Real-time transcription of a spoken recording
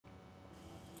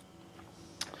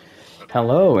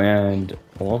Hello and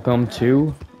welcome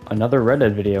to another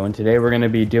Reddit video, and today we're going to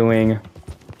be doing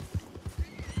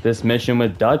this mission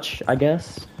with Dutch, I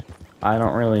guess. I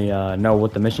don't really know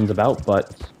what the mission's about,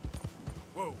 but...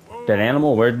 Dead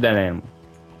animal? Where's the dead animal?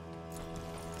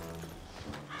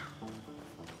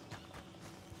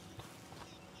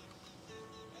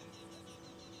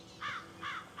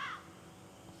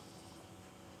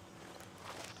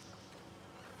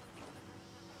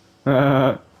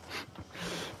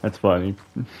 That's funny.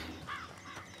 I'm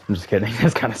just kidding.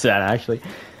 That's kind of sad, actually.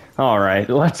 Alright,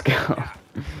 let's go.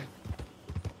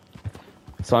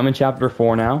 So I'm in chapter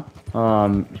 4 now.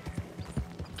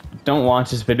 Don't watch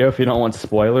this video if you don't want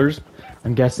spoilers.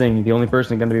 I'm guessing the only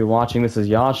person going to be watching this is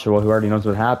Joshua, who already knows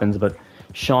what happens, but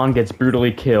Sean gets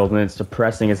brutally killed, and it's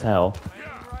depressing as hell.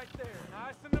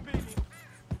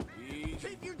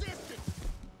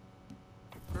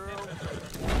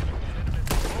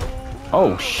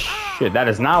 Oh shit, that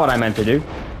is not what I meant to do.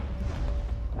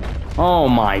 Oh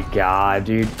my god,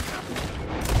 dude.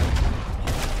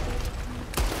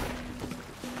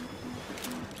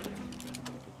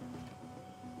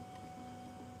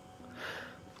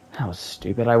 That was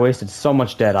stupid. I wasted so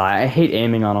much Deadeye. I hate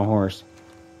aiming on a horse.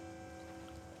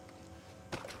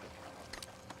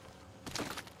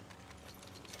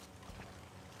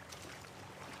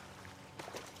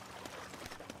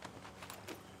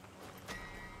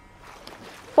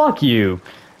 Fuck you.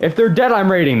 If they're dead,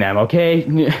 I'm raiding them, okay?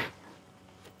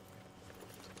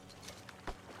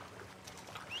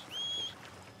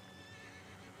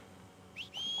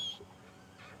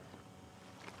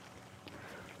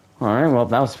 Alright, well,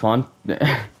 that was fun.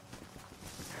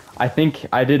 I think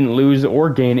I didn't lose or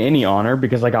gain any honor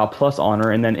because I got plus honor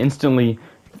and then instantly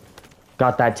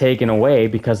got that taken away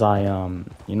because I,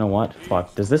 you know what?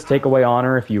 Fuck. Does this take away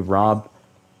honor if you rob?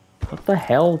 What the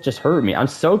hell just hurt me? I'm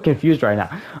so confused right now.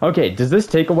 Okay, does this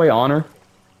take away honor?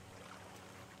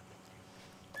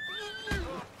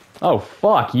 Oh,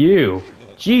 fuck you.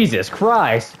 Jesus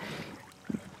Christ.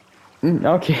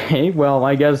 Okay, well,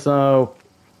 I guess, I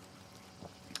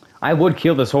would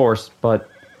kill this horse, but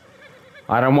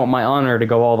I don't want my honor to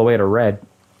go all the way to red.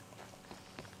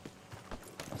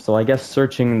 So I guess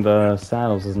searching the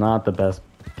saddles is not the best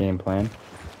game plan.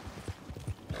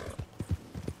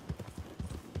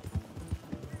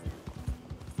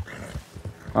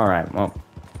 Alright, well,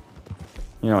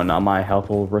 you know, not my health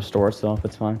will restore itself,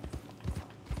 it's fine.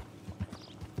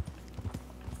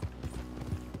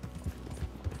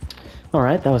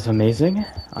 Alright, that was amazing.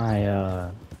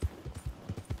 I'm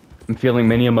feeling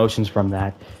many emotions from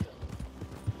that.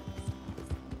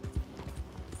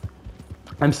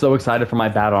 I'm so excited for my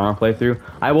bad honor playthrough.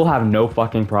 I will have no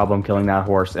fucking problem killing that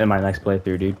horse in my next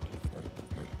playthrough, dude.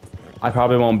 I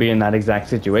probably won't be in that exact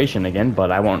situation again,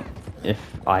 but I won't... If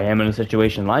I am in a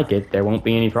situation like it, there won't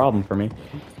be any problem for me.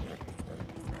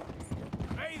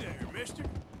 Hey there, mister.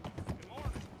 Good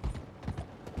morning.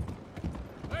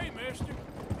 Hey, mister.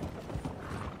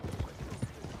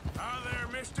 Hi there,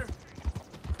 mister.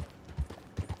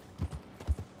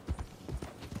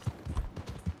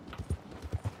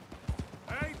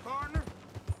 Hey, partner.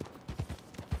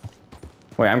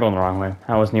 Wait, I'm going the wrong way.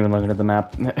 I wasn't even looking at the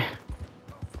map.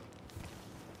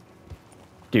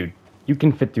 Dude, you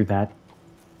can fit through that.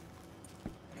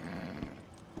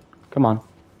 Come on.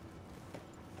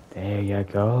 There you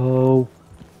go.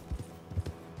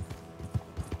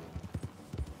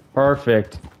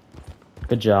 Perfect.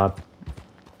 Good job.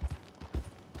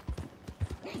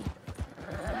 Hey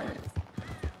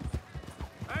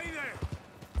there.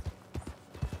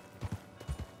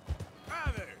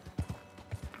 Hi there.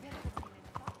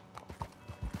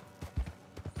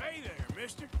 Hey there,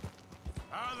 mister.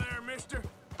 Hi there, mister.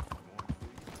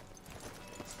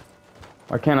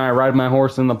 Why can't I ride my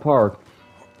horse in the park?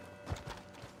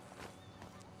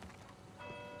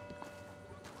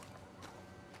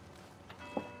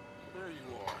 There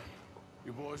you are.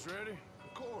 You boys ready?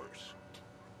 Of course.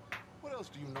 What else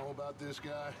do you know about this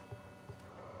guy?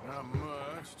 Not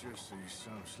much, just he's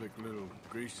some slick little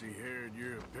greasy-haired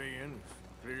European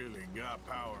who's clearly got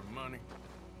power and money.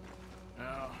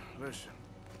 Now, listen.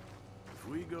 If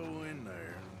we go in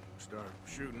there and start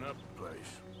shooting up the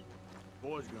place,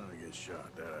 boy's gonna get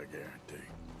shot, that I guarantee.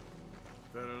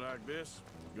 Fella like this is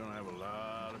gonna have a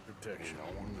lot of protection. No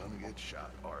one gonna get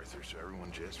shot, Arthur, so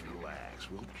everyone just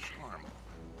relax. We'll charm him.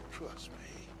 Trust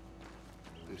me.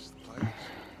 This is the place.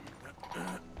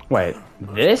 Wait,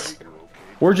 this?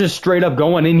 We're just straight up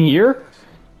going in here?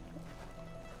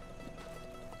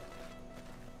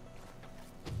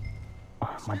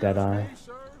 Oh, my dead eye. Excuse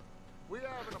me, sir. We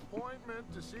have an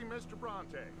appointment to see Mr.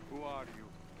 Bronte. Who are you?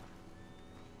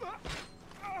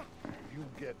 You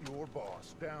get your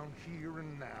boss down here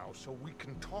and now so we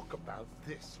can talk about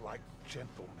this like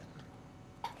gentlemen.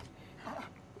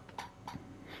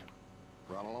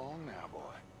 Run along now, boy.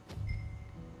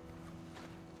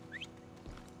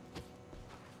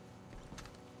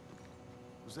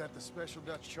 Was that the special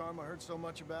Dutch charm I heard so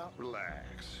much about?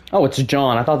 Relax. Oh, it's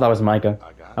John. I thought that was Micah.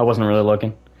 I wasn't really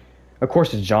looking. Of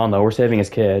course it's John, though. We're saving his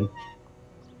kid.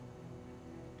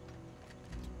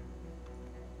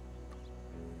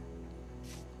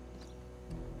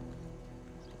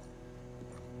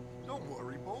 Don't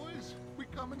worry, boys. We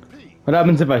come in peace. What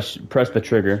happens if I press the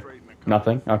trigger?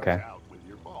 Nothing? Okay. Out with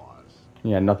your boss.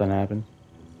 Yeah, nothing happened.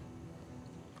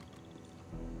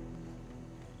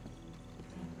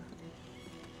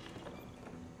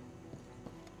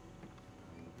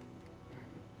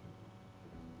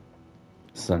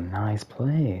 It's a nice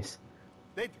place.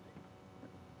 They...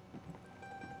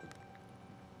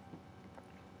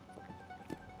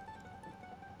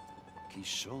 Chi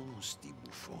sono sti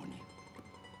buffoni?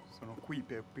 Sono qui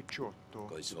per Picciotto.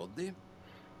 Coi soldi?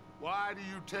 Why do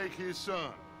you take his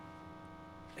son?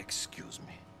 Excuse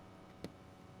me.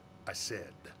 I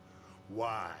said,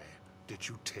 why did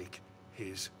you take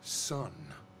his son?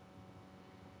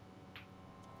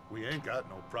 We ain't got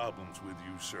no problems with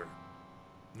you, sir.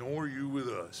 Nor you with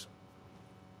us.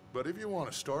 But if you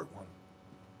want to start one,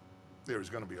 there's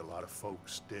gonna be a lot of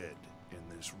folks dead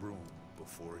in this room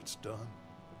before it's done.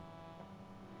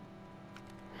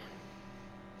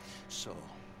 So,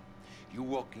 you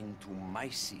walk into my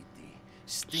city,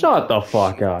 Shut the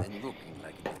fuck up. and looking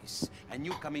like this, and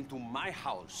you come into my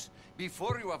house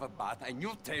before you have a bath, and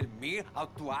you tell me how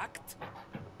to act?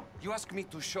 You ask me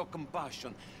to show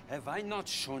compassion. Have I not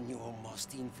shown you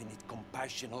almost infinite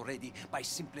compassion already by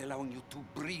simply allowing you to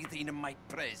breathe in my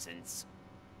presence?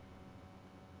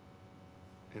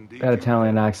 Indeed. That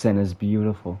Italian accent is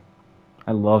beautiful.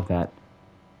 I love that.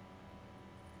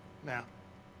 Now,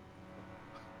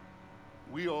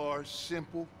 we are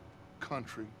simple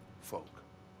country folk.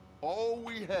 All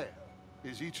we have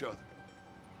is each other.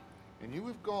 And you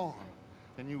have gone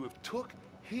and you have took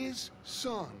his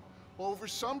son over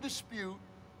some dispute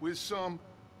with some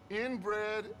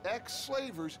inbred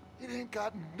ex-slavers. It ain't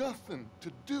got nothing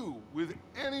to do with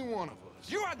any one of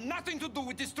us. You had nothing to do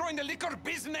with destroying the liquor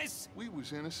business! We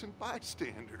was innocent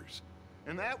bystanders.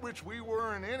 And that which we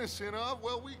weren't innocent of,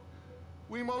 well,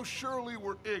 we most surely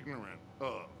were ignorant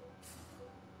of.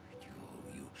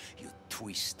 You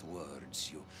twist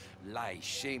words, you lie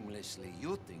shamelessly,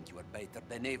 you think you are better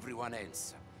than everyone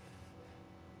else.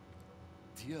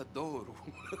 Ti adoro.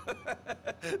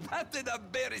 Vattene da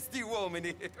bere sti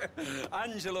uomini.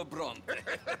 Angelo Bronte.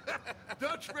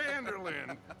 Dutch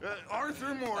Vanderlyn,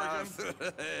 Arthur Morgan,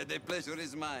 The pleasure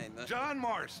is mine. John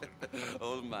Marston.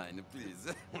 All mine,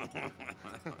 please.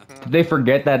 Did they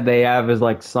forget that they have his,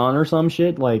 like, son or some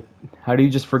shit? Like, how do you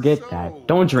just forget that?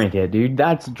 Don't drink it, dude.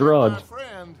 That's drugs. My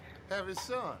friend have his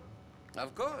son.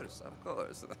 Of course, of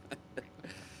course.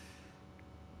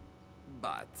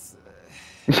 But,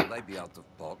 should I be out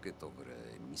of pocket over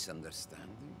a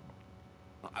misunderstanding?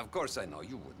 Of course I know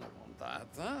you wouldn't want that,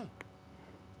 huh?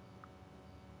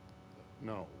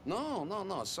 No.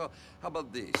 No. So, how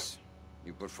about this?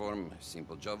 You perform a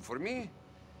simple job for me,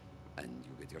 and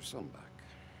you get your son back.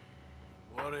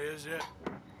 What is it?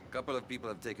 A couple of people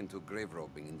have taken to grave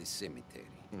robbing in this cemetery.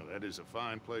 Well, that is a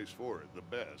fine place for it, the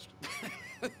best.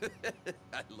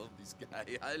 I love this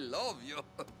guy. I love you.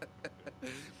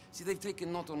 See, they've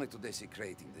taken not only to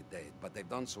desecrating the dead, but they've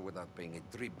done so without paying a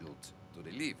tribute to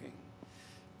the living.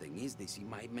 Thing is, they see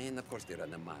my men, of course they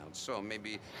run a mile. So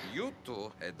maybe you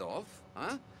two head off,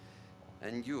 huh?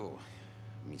 And you,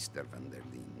 Mr. Van der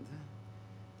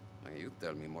Linde, you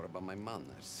tell me more about my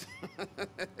manners.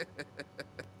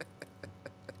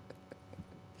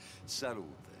 Salute.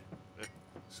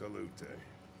 Salute.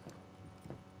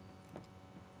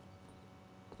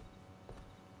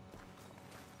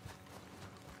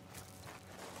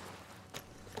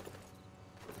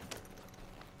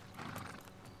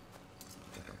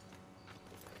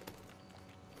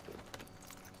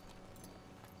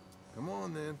 Come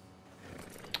on, then.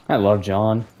 I love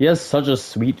John. He has such a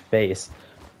sweet face.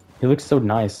 He looks so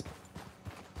nice.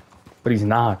 But he's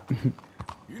not.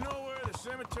 You know where the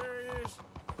cemetery is?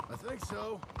 I think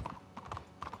so.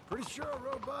 Pretty sure I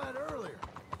rode by it earlier.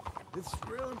 It's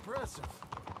real impressive.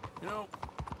 You know,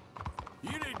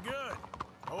 you did good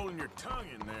holding your tongue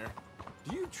in there.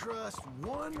 Do you trust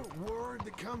one word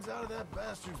that comes out of that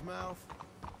bastard's mouth?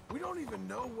 We don't even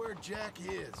know where Jack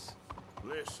is.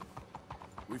 Listen,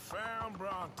 we found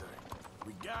Bronte.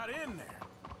 We got in there.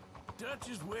 Dutch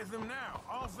is with him now.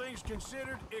 All things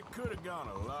considered, it could have gone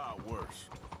a lot worse.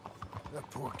 That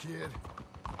poor kid.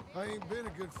 I ain't been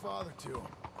a good father to him.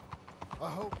 I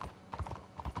hope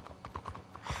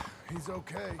he's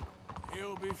okay.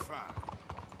 He'll be fine.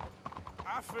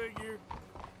 I figure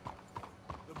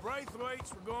the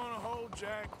Braithwaites were going to hold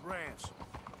Jack ransom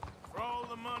for all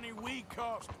the money we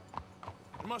cost him.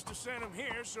 They must have sent him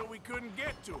here so we couldn't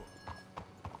get to him.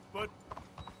 But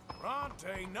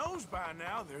Bronte knows by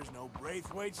now there's no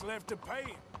Braithwaites left to pay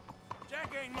him.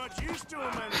 Jack ain't much used to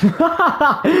him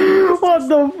anymore. What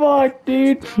the fuck,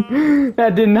 dude?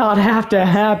 That did not have to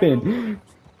happen.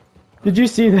 Did you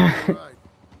see that? All right.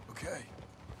 Okay.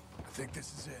 I think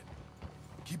this is it.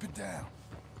 Keep it down.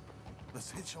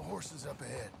 Let's hitch the horses up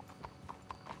ahead.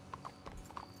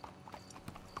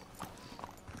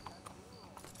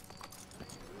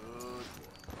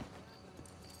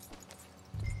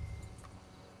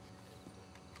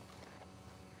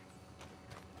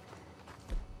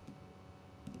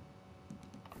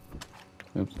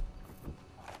 Oops.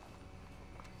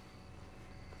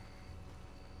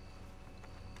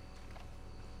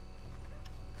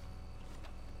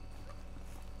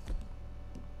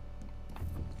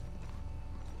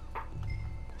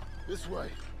 This way.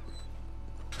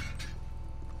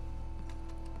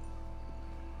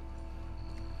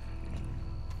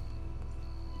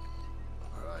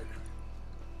 All right.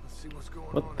 Let's see what's going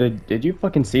on. What the? Did you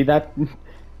fucking see that?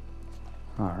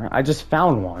 Alright, I just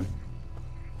found one.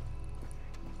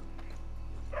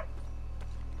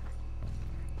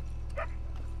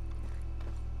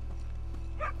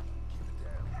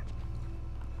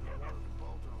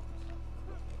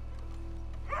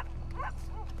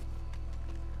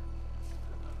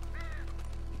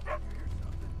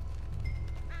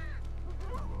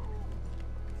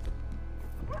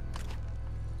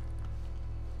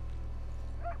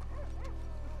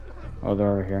 Oh,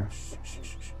 they're over here.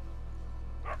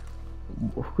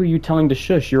 Who are you telling to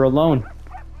shush? You're alone.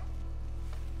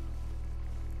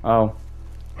 Oh.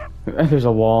 There's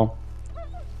a wall.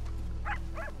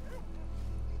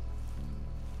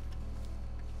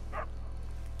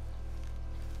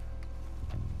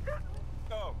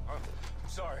 Oh,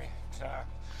 sorry. I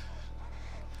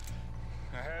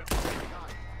had... God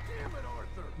damn it,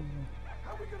 Arthur.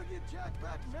 How are we gonna get Jack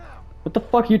back now? What the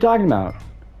fuck are you talking about?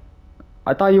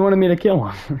 I thought you wanted me to kill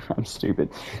him. I'm stupid.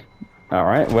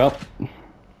 Alright, well.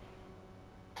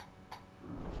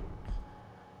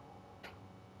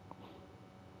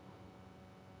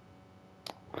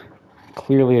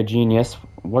 Clearly a genius.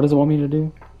 What does it want me to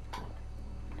do?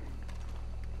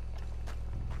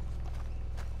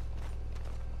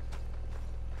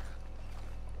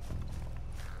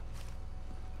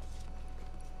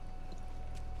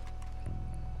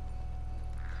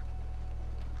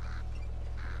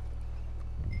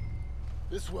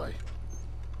 This way.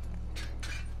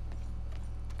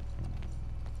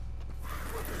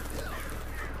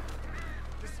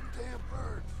 There's some damn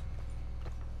birds.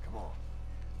 Come on.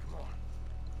 Come on.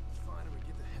 Let's find them and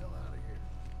get the hell out of here.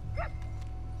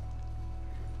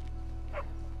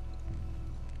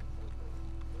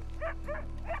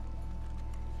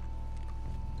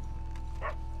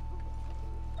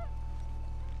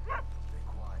 Stay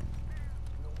quiet.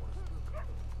 You don't want to spook them.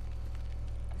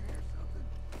 You hear something?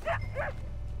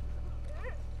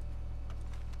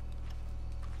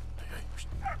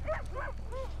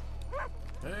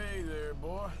 Hey there,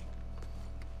 boy.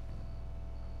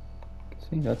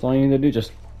 See, that's all you need to do.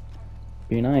 Just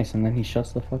be nice, and then he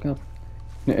shuts the fuck up.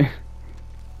 This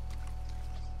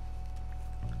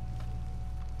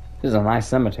is a nice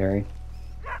cemetery.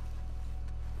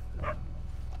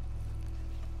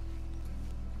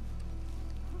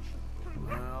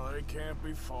 Well, they can't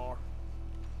be far.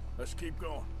 Let's keep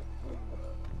going.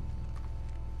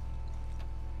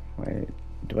 Wait,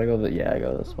 do I go yeah, I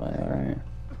go this way, alright.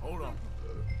 Hold on.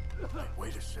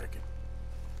 Wait a second.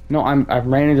 No, I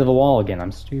ran into the wall again,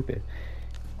 I'm stupid.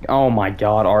 Oh my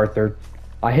god, Arthur.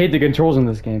 I hate the controls in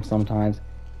this game sometimes.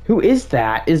 Who is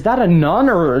that? Is that a nun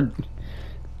or...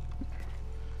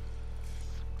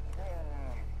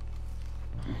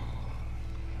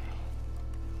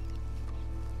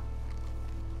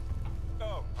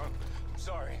 Oh,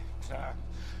 sorry. I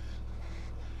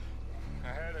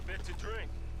had a bit to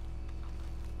drink.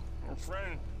 Our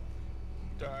friend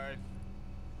died.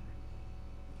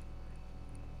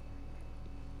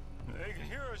 They can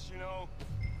hear us, you know.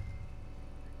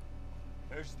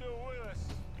 They're still with us.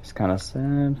 It's kind of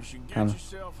sad. You should get Kind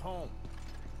yourself home.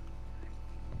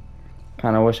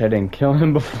 of wish I didn't kill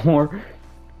him before.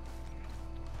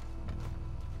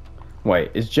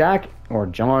 Wait, is Jack or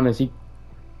John, is he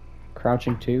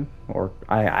crouching too? Or,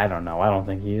 I don't know. I don't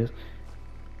think he is.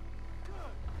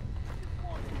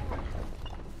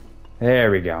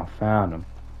 There we go. Found him.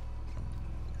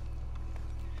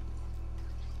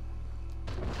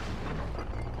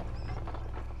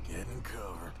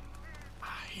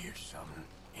 something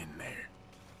in there.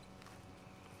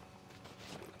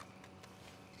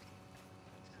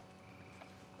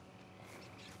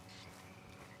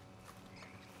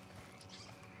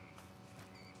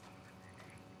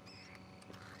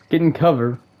 Get in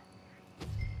cover.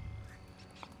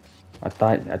 I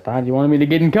thought you wanted me to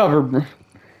get in cover.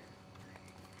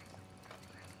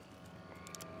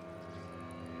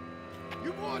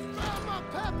 You boys found my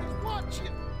pappy's watch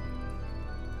it.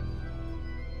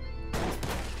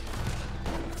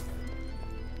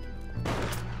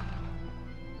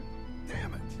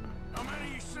 Damn it. How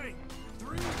many you see?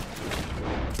 3.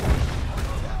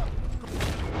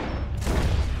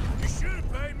 You should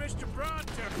have paid Mr. Bronte.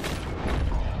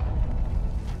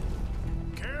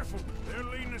 Careful, they're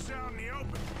leading us out in the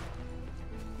open.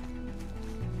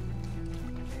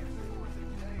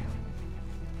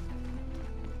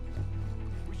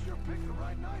 We sure picked the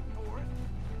right night for it.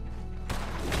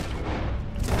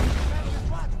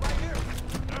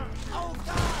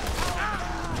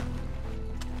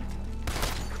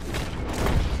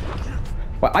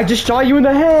 What, I just shot you in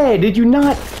the head. Did you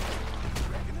not? Reckon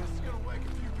this is gonna wake a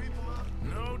few people up.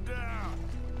 No doubt.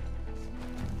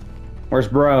 Where's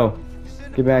bro?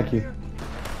 Get back here.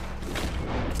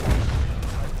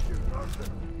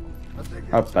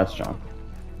 Oh, that's John.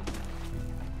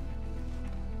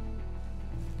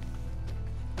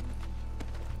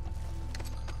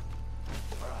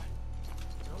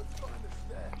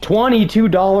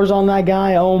 $22 on that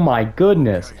guy? Oh my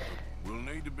goodness. We'll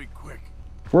need to be quick.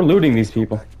 We're looting these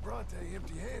people. Back to Bronte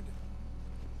empty-handed.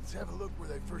 Let's have a look where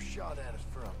they first shot at us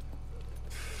from.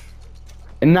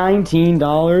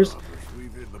 $19?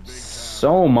 We've hit the big time.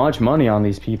 So much money on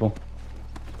these people.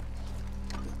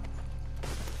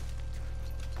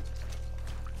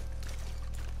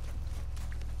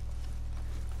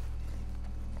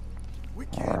 We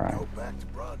can't Alright. go back to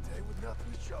Bronte with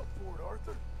nothing to show for it,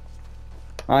 Arthur.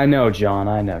 I know, John,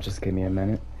 I know. Just give me a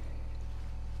minute.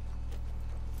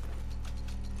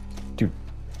 Dude,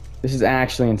 this is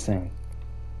actually insane.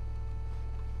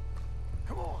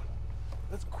 Come on.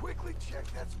 Let's quickly check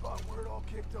that spot where it all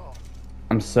kicked off.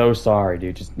 I'm so sorry,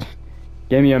 dude. Just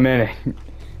give me a minute.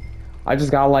 I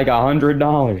just got like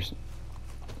 $100.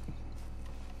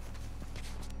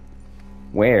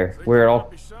 Where? Where it all...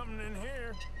 Be something in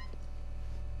here.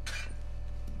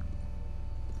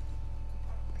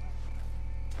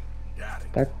 Got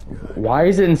it. That... Why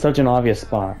is it in such an obvious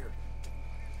spot?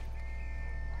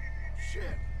 Shit,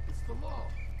 it's the law.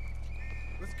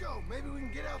 Let's go. Maybe we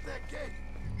can get out that gate.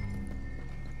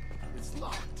 It's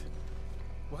locked.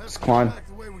 We'll have to Come on. go back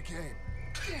the way we came.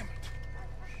 Damn it.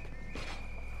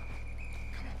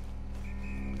 Come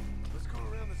on. Let's go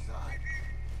around the side.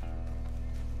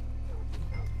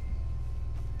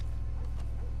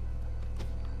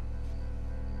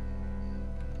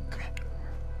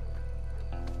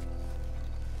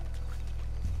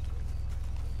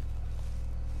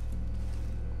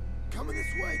 Coming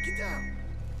this way. Get down.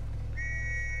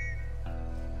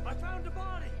 I found a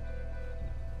body.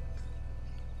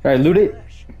 Alright, loot it.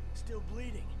 Fresh, still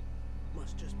bleeding.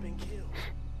 Must just been killed.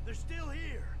 They're still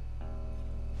here.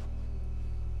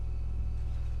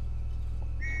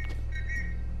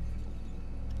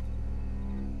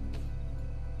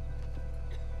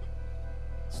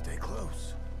 Stay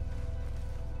close.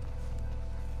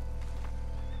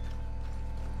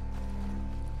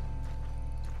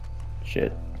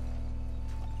 Shit.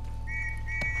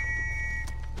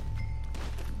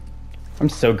 I'm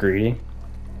so greedy.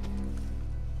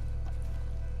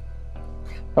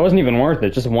 That wasn't even worth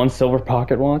it. Just one silver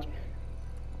pocket watch.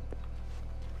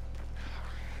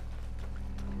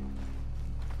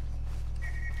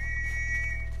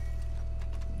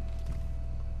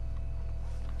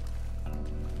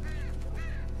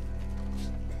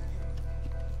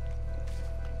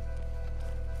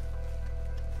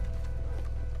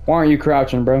 Why aren't you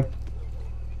crouching, bro?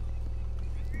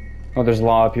 Oh, there's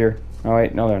law up here. Oh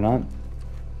wait, no, they're not.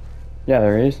 Yeah,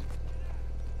 there is.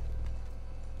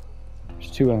 There's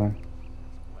 2 of them.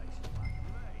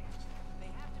 They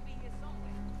have to be here somewhere.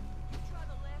 You try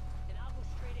the left, and I'll go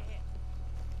straight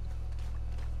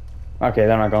ahead. Okay,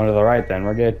 they're not going to the right then.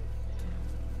 We're good.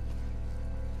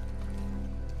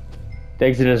 The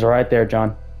exit is right there,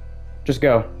 John. Just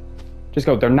go. Just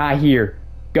go. They're not here.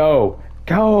 Go.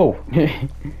 Go.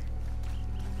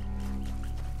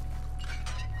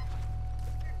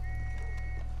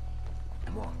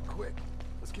 Come on, quick.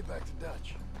 Let's get back to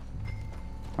Dutch.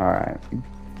 Alright.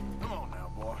 Come on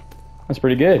now, boy. That's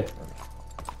pretty good.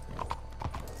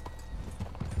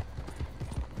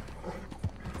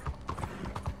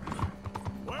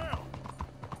 Well,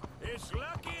 it's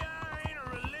lucky I ain't a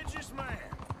religious man.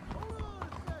 Hold on a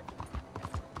second.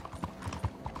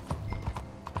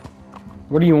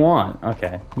 What do you want?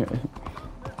 Okay.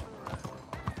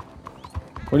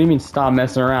 What do you mean stop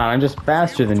messing around? I'm just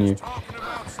faster than you. Talking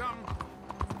about something?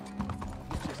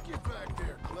 Just get back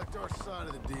there, collect our side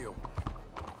of the deal.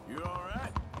 You all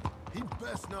right? He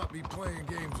best not be playing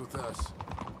games with us.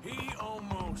 He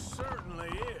almost certainly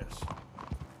is.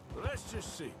 Let's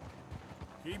just see.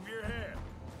 Keep your head.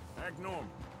 Act normal.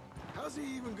 How's he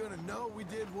even gonna know we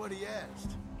did what he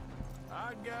asked?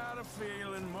 I got a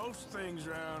feeling most things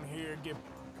around here get...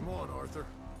 Come on, Arthur.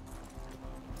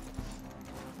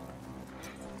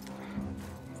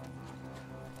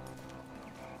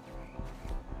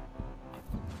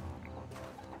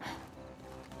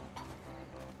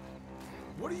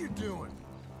 What are you doing?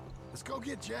 Let's go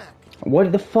get Jack.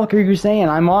 What the fuck are you saying?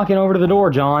 I'm walking over to the door,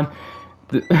 John.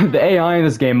 The AI in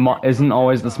this game isn't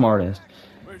always the smartest.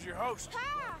 Where's your host?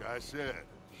 Like I said,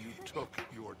 you took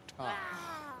your time.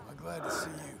 I'm glad to see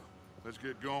you. Let's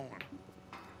get going.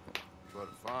 But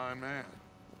a fine man.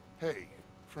 Hey,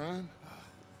 friend,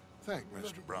 thank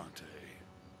Mr. Bronte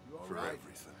for right?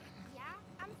 everything. Yeah,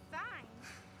 I'm fine.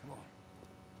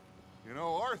 You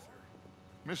know, Arthur,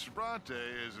 Mr. Bronte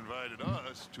has invited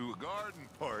us to a garden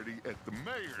party at the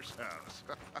mayor's house.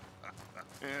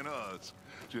 And us,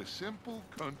 just simple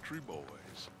country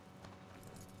boys.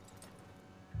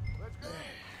 Let's go.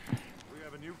 We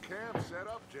have a new camp set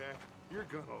up, Jack. You're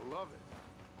gonna love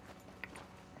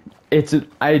it.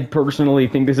 I personally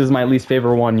think this is my least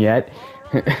favorite one yet.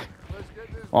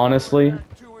 Honestly,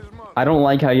 I don't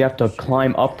like how you have to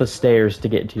climb up the stairs to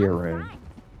get to your room. Fine.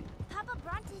 Papa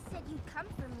Bronte said you'd come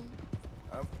for me.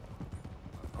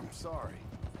 I'm sorry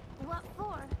What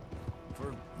for?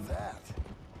 for that.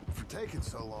 For taking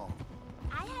so long.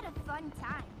 I had a fun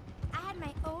time. I had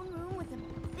my own room with a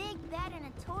big bed and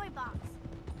a toy box.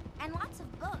 And lots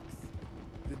of books.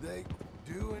 Did they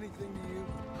do anything to you?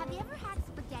 Have you ever had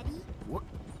spaghetti?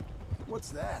 What's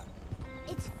that?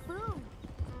 It's food.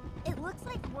 It looks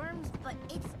like worms, but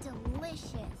it's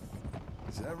delicious.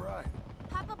 Is that right?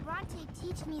 Papa Bronte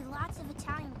teach me lots of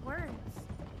Italian words.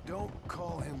 Don't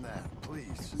call him that,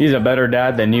 please. He's a better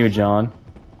dad than you, John.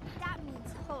 That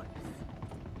means horse.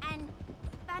 And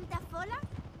pantafola?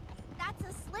 That's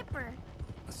a slipper.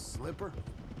 A slipper?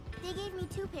 They gave me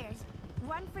 2 pairs.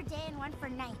 One for day and one for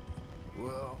night.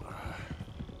 Well,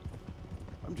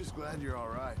 I'm just glad you're all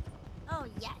right. Oh,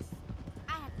 yes.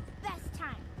 I had the best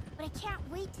time. But I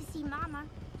can't wait to see Mama.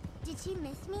 Did she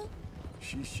miss me?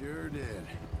 She sure did.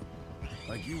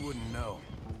 Like you wouldn't know.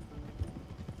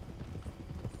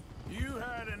 You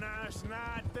had a nice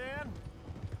night then?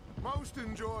 Most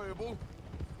enjoyable.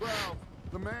 Well,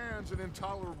 the man's an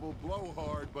intolerable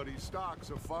blowhard, but he stocks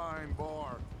a fine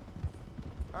bar.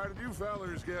 How did you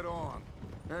fellers get on?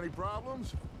 Any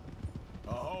problems?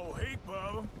 A whole heap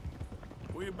of them.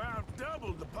 We about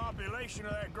doubled the population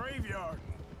of that graveyard.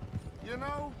 You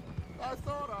know, I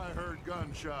thought I heard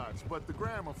gunshots, but the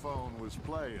gramophone was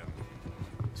playing.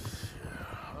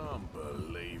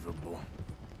 Unbelievable.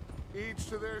 Each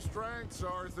to their strengths,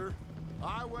 Arthur.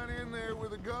 I went in there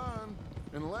with a gun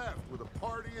and left with a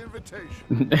party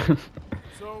invitation.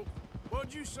 So,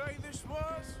 what'd you say this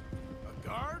was? A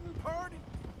garden party?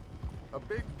 A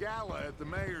big gala at the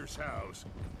mayor's house.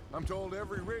 I'm told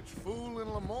every rich fool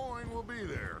in Lemoyne will be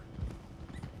there.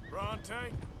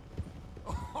 Bronte?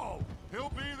 Oh, he'll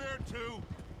be there too.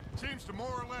 Seems to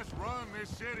more or less run this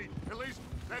city. At least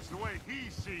that's the way he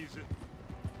sees it.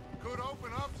 Could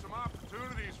open up some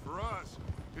opportunities for us.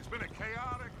 It's been a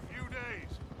chaotic few days,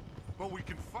 but we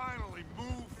can finally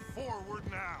move forward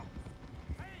now.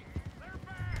 Hey, they're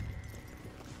back!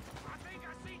 I think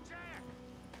I see Jack!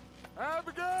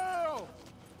 Abigail!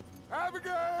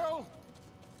 Abigail!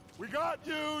 We got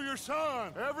you, your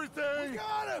son, everything. We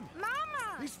got him!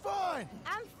 Mama! He's fine!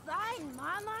 I'm fine,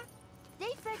 Mama.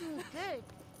 They fed me good.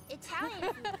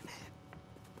 Italian food.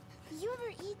 Did you ever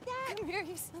eat that? Come here,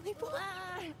 you silly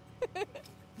boy.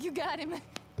 You got him.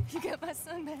 You got my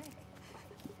son back.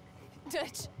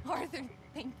 Dutch, Arthur,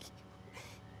 thank you.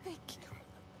 Thank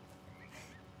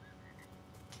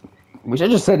you. We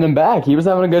should just send him back. He was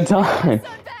having a good time.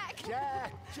 Son back!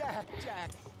 Jack,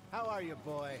 how are you,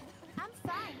 boy? I'm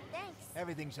fine, thanks.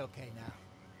 Everything's okay now.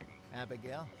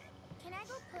 Abigail? Can I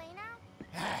go play now?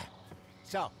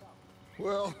 So,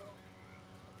 Well,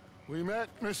 we met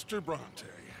Mr. Bronte.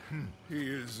 He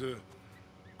is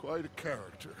quite a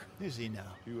character. is he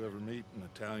now? You ever meet an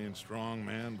Italian strong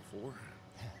man before?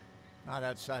 Not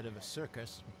outside of a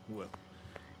circus. Well,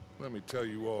 let me tell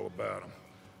you all about him.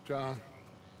 John,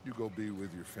 you go be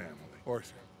with your family.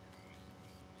 Arthur,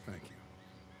 thank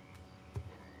you.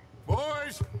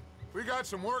 Boys, we got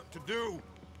some work to do.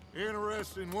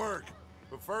 Interesting work.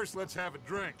 But first, let's have a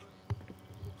drink.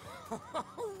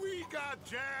 We got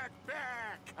Jack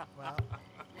back. Well,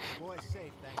 boy's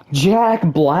safe, thank you. Jack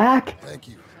Black? Thank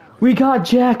you. We got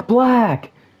Jack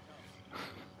Black!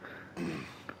 I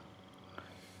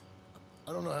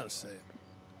don't know how to say it.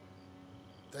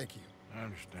 Thank you. I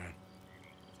understand.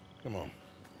 Come on.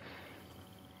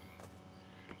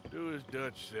 Do as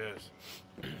Dutch says.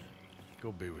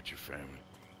 Go be with your family.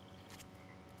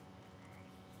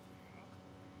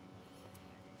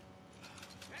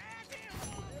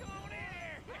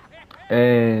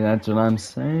 Hey, that's what I'm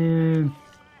saying.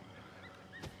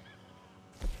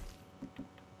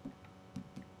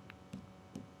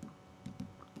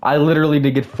 I literally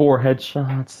did get 4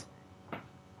 headshots.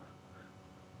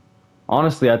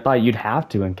 Honestly, I thought you'd have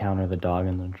to encounter the dog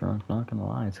in the trunk. Not gonna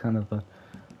lie, it's kind of the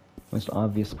most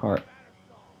obvious part.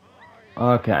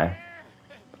 Okay.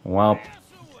 Well.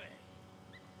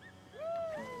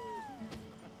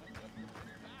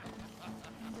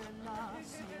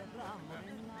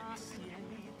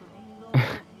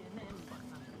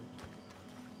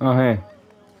 Oh, hey.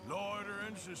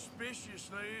 Loitering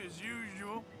suspiciously as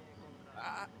usual.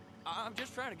 I'm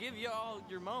just trying to give you all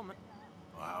your moment.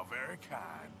 Wow, very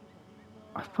kind.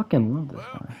 I fucking love this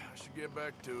Well, guy. I should get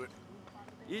back to it.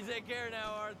 You take care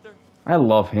now, Arthur. I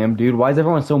love him, dude. Why is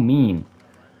everyone so mean?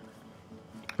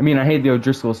 I mean, I hate the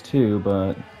O'Driscolls too,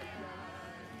 but...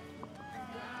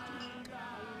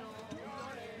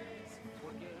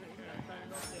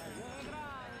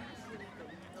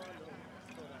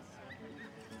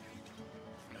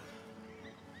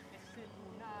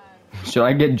 Should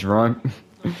I get drunk?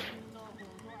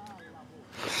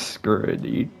 Screw it,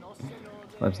 dude.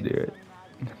 Let's do it.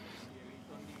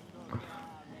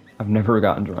 I've never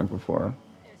gotten drunk before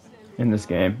in this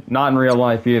game. Not in real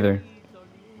life either.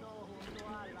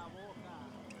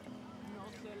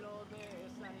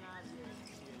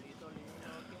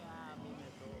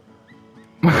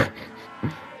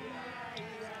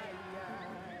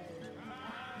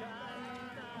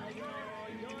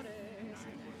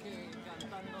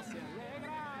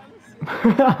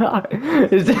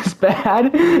 Is this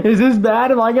bad? Is this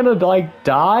bad? Am I gonna, like,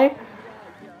 die?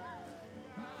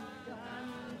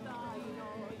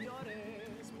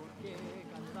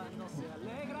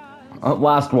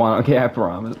 Last one. Okay, I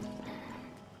promise.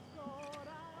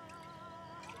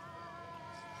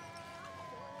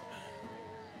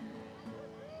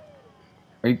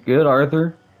 Are you good,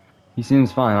 Arthur? He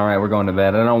seems fine. Alright, we're going to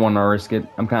bed. I don't want to risk it.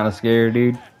 I'm kind of scared,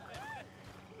 dude.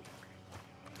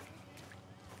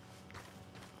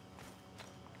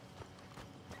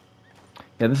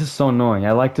 Yeah, this is so annoying.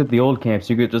 I liked it at the old camps.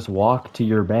 You could just walk to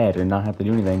your bed and not have to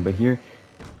do anything. But here...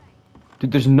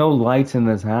 Dude, there's no lights in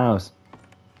this house.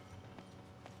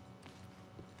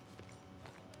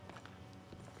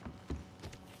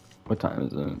 What time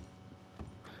is it?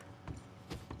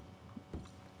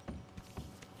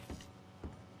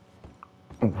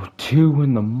 Oh, 2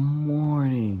 in the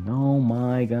morning. Oh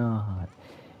my god.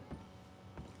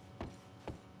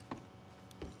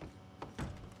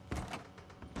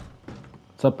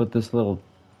 What's up with this little...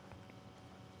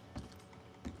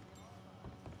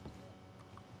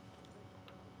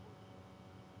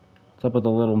 What's up with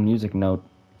the little music note?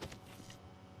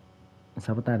 Is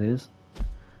that what that is?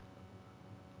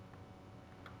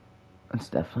 That's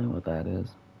definitely what that is.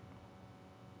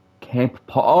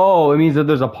 Oh, it means that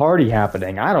there's a party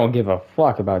happening. I don't give a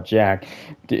fuck about Jack.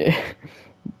 Let's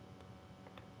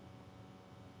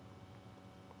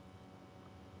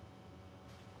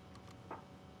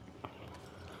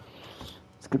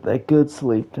get that good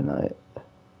sleep tonight.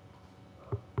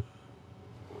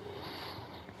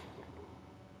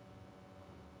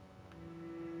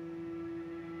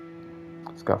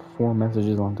 It's got 4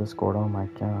 messages on Discord. Oh my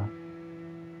god.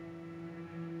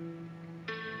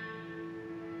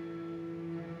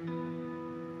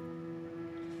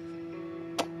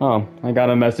 Oh, I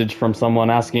got a message from someone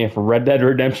asking if Red Dead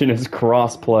Redemption is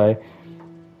crossplay.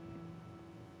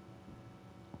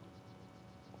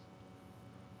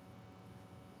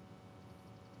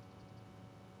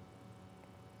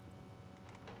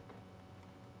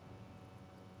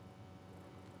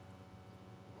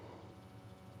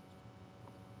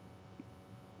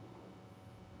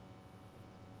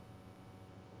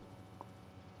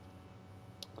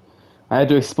 I had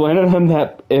to explain to him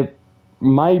that it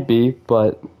might be,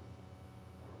 but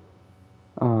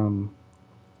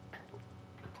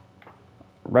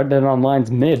Red Dead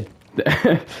Online's mid.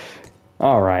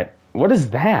 Alright. What is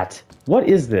that? What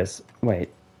is this? Wait.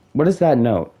 What is that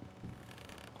note?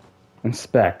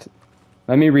 Inspect.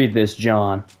 Let me read this,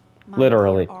 John.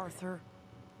 Literally. Dear Arthur,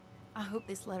 I hope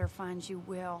this letter finds you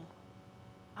well.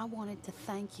 I wanted to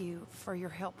thank you for your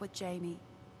help with Jamie.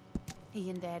 he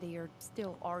and Daddy are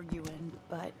still arguing,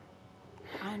 but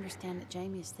I understand that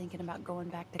Jamie is thinking about going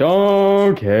back to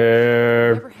Don't college.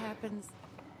 care. Whatever happens,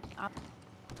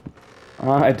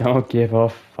 I don't give a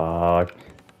fuck.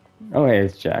 Oh, hey,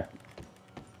 it's Jack.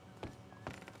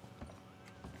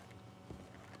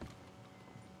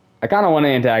 I kind of want to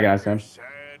antagonize him. Sad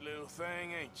little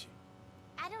thing, ain't you?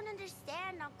 I don't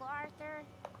understand, Uncle Arthur.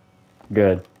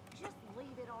 Good. Just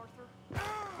leave it, Arthur.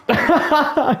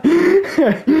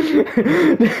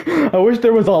 I wish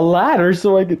there was a ladder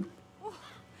so I could...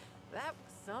 That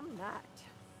was some night.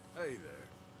 Hey there.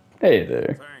 Hey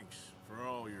there. Thanks for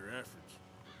all your efforts.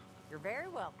 You're very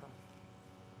welcome.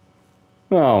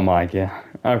 Oh my god.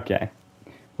 Okay.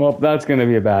 Well, that's going to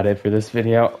be about it for this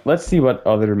video. Let's see what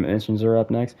other missions are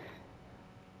up next.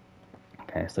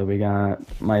 Okay, so we got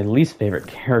my least favorite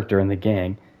character in the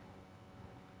gang.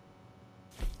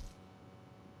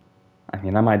 I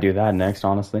mean, I might do that next,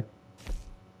 honestly.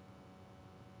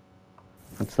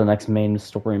 That's the next main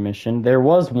story mission. There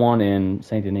was one in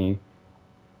Saint Denis.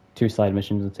 2 side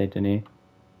missions in Saint Denis.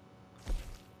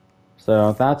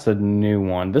 So, that's a new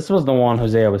one. This was the one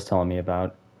Hosea was telling me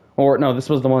about. Or, no, this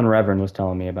was the one Reverend was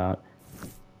telling me about.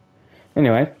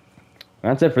 Anyway,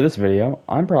 that's it for this video.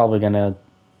 I'm probably gonna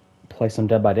play some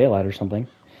Dead by Daylight or something.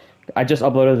 I just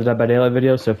uploaded the Dead by Daylight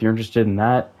video, so if you're interested in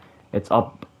that, it's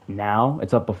up now.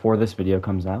 It's up before this video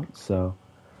comes out, so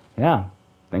yeah.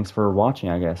 Thanks for watching,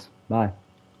 I guess. Bye.